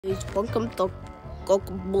Guys, welcome to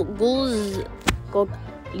Koklibugo.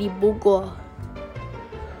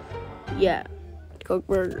 Yeah, Coke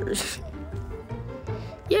Burgers.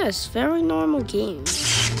 Yes, very normal game.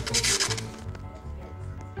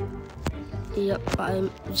 Yep,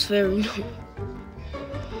 it's very normal.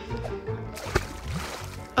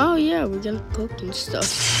 Oh yeah, we're gonna cook and stuff.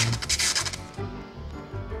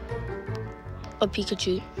 A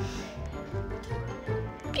Pikachu.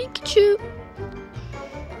 Pikachu!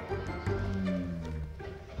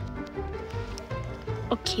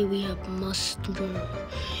 Okay, we have mustard.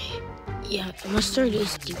 Yeah, mustard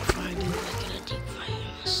is deep fried. We're not gonna deep fry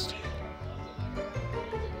mustard.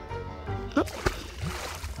 Oh.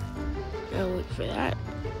 I'll wait for that.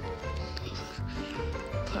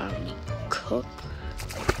 Probably cook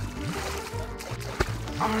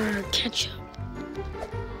our ketchup.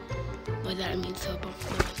 By that I mean soap.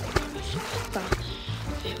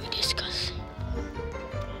 Very disgusting.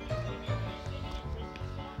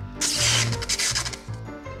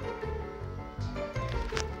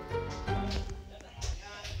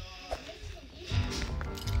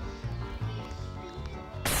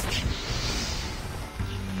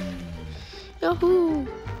 Yahoo!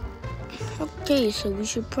 Okay, so we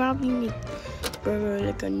should probably make burger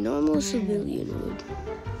like a normal civilian would.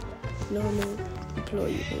 Normal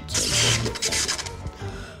employee would say.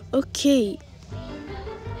 Okay.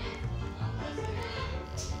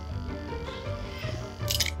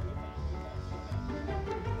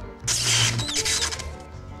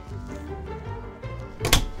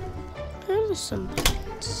 There are some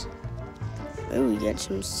plates. Oh, we got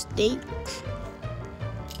some steak.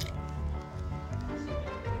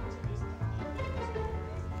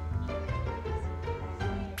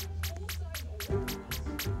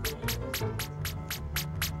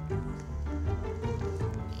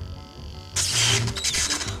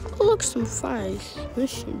 Oh, look, some fries.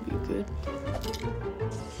 This should be good.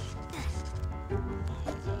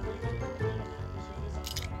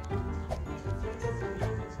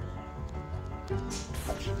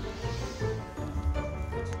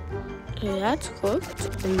 Okay, that's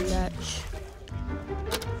cooked, and that's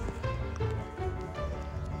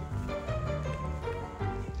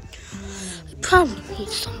probably need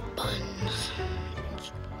some buns.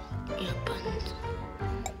 Yeah, buns.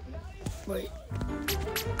 Wait.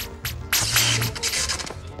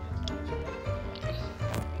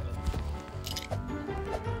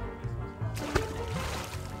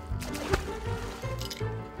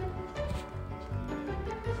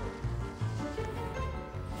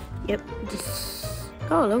 Yep, this.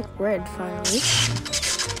 Oh, look, bread finally.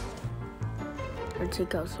 I'll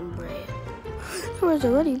take out some bread. There was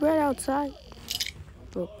already bread outside.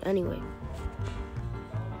 Well, anyway.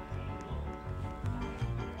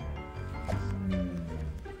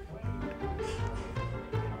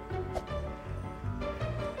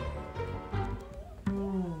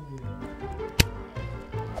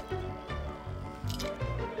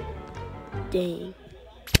 Dang.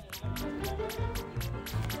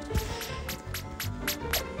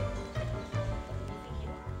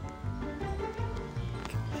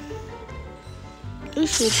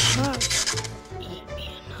 This should probably be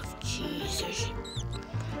enough cheese. There should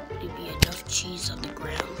be enough cheese on the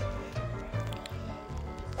ground.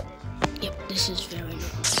 Yep, this is very normal.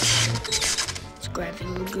 It's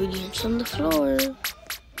grabbing ingredients on the floor.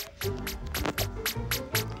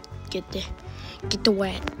 Get the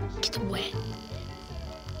wet.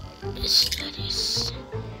 This lettuce.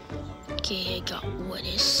 Okay, I got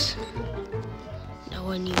lettuce. Now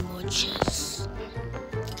I need more cheese.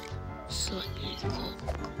 Slightly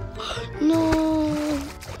cooked. No.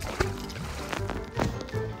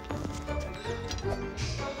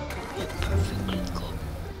 It's perfectly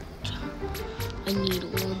cooked. I need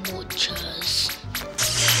one more cheese.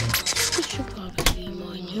 This should probably be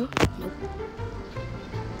more in here. Nope.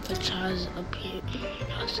 The cheese up here.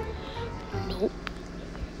 Nope.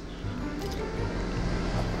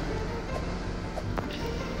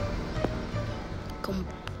 Come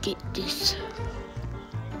get this.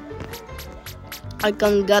 I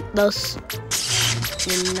can get this.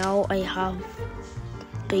 And now I have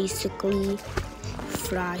basically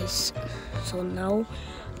fries. So now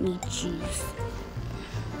I need cheese.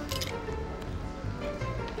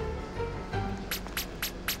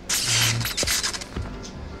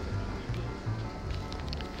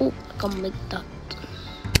 Oh, I can make that.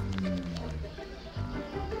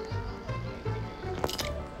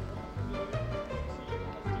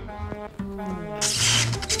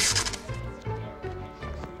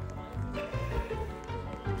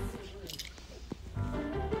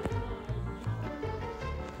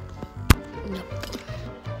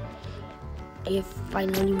 I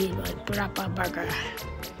finally made my proper burger.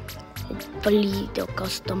 Hopefully the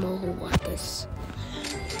customer who wants this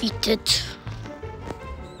eat it.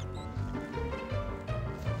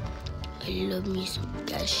 I love me some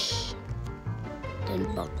cash.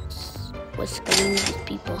 $10. What's scamming these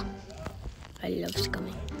people? I love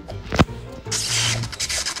scamming.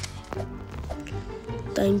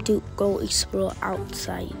 Time to go explore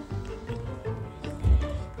outside.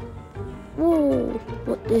 Whoa,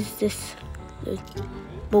 what is this?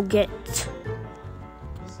 Baguette.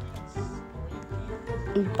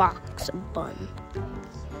 Box of bun.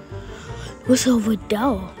 What's over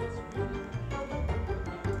there?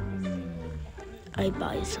 I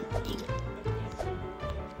buy something.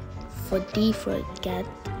 For a cat,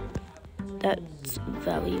 that's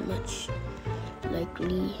very much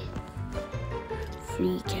likely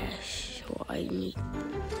free cash. So I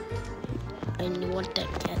want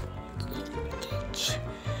that cat cage.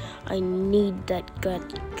 I need that cat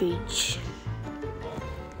cage.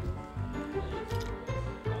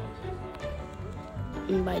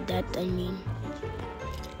 And by that I mean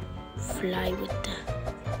fly with the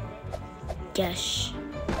cash.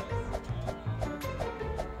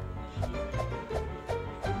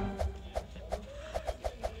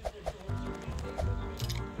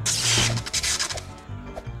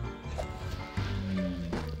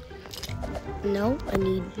 Now I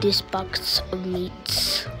need this box of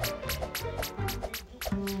meats.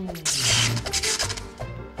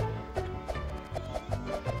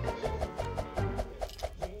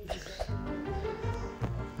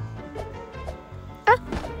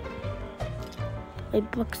 A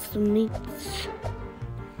box of meats.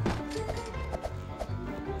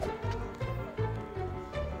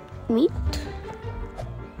 Meat?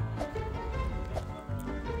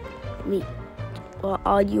 Meat. Or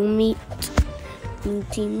are you meat?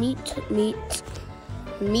 Meaty meat, meat,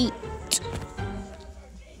 meat.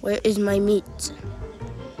 Where is my meat?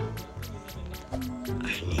 I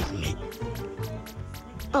need meat.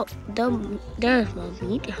 Oh, there's my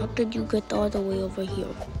meat. How did you get all the way over here?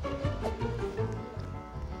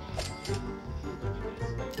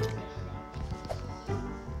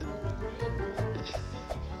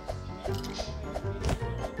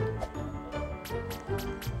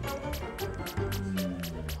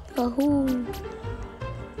 Yahoo!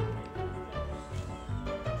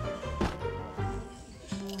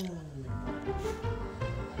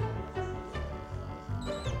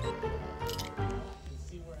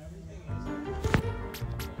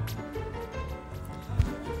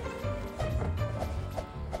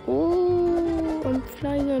 Oh, I'm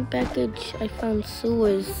flying on package. I found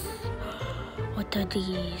sewers. What are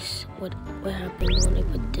these? What happened when I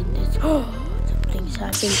put in this? Oh, something's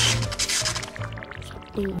happening.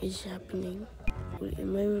 Something is happening. Wait,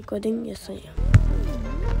 am I recording? Yes, I am.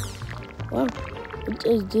 Wow, what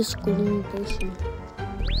is this cooling potion?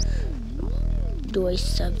 Do I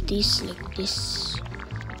serve this like this?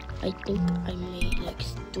 I think I may like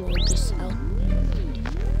store this out.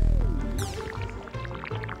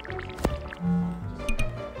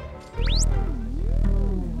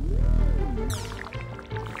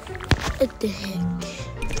 What the heck?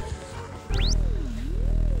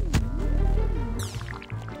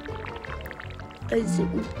 Is it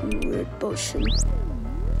a weird potion?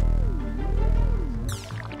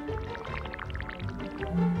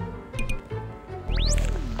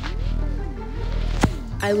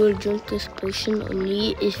 I will drink this potion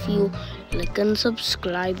only if you like and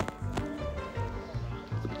subscribe.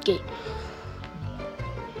 Okay.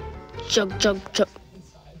 Chug, chug, chug.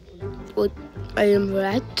 What? I am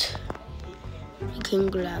rat. I can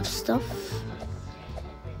grab stuff.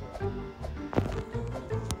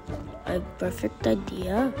 I have a perfect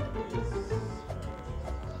idea.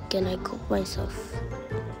 Can I cook myself?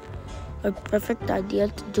 A perfect idea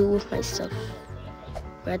to do with myself.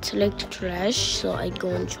 Rats like trash, so I go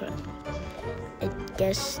and try. I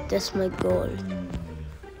guess that's my goal.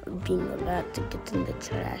 Of being a rat to get in the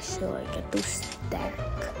trash, so I get to stack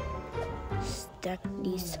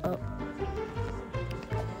these up.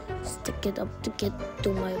 Stick it up to get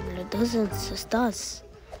to my brothers and sisters.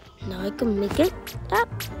 Now I can make it up.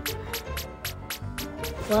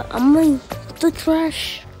 What am I? The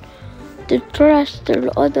trash. The trash,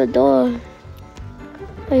 the other door.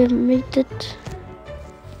 I have made it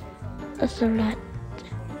as a rat.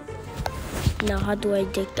 Now how do I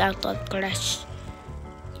take out the trash?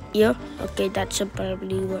 Yeah, okay, that should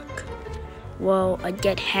probably work. Whoa, I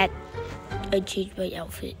get hat. I changed my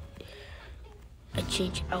outfit. I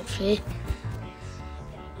changed outfit.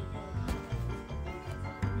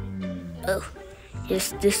 Oh,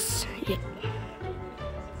 yes, this. Yeah.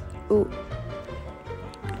 Oh.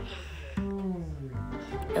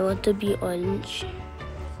 I want to be orange.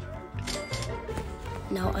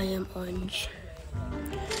 Now I am orange.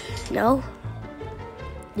 Now,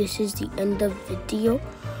 this is the end of video.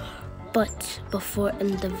 But before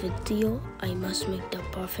end the video, I must make the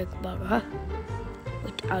perfect burger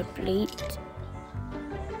without plate.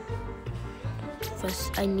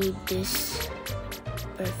 First, I need this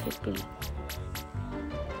perfectly.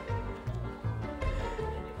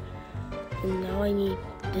 And now I need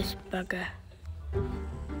this burger.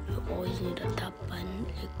 You always need a top bun,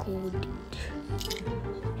 a cold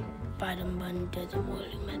bottom bun, doesn't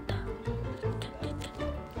really matter.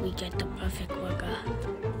 We get the perfect burger.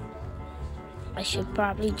 I should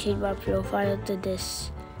probably change my profile to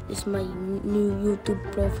this. This is my new YouTube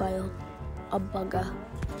profile, a burger.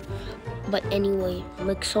 But anyway,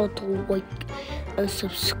 make sure to like and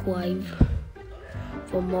subscribe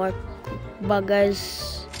for more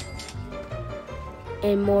burgers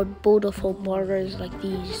and more beautiful burgers like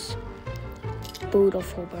these.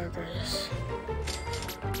 Beautiful burgers.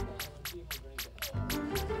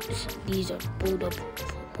 These are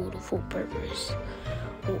beautiful burgers.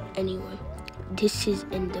 Oh, anyway, this is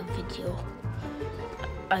in the video.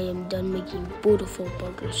 I am done making beautiful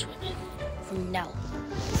burgers from now.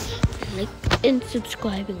 Like and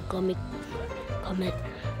subscribe and comment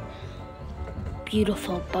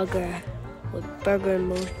beautiful burger with burger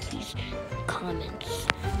emojis comments.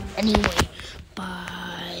 Anyway,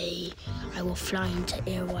 bye. I will fly into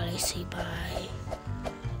air while I say bye.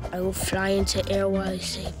 I will fly into air while I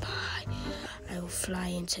say bye. I will fly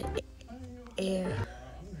into air.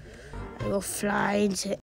 I will fly into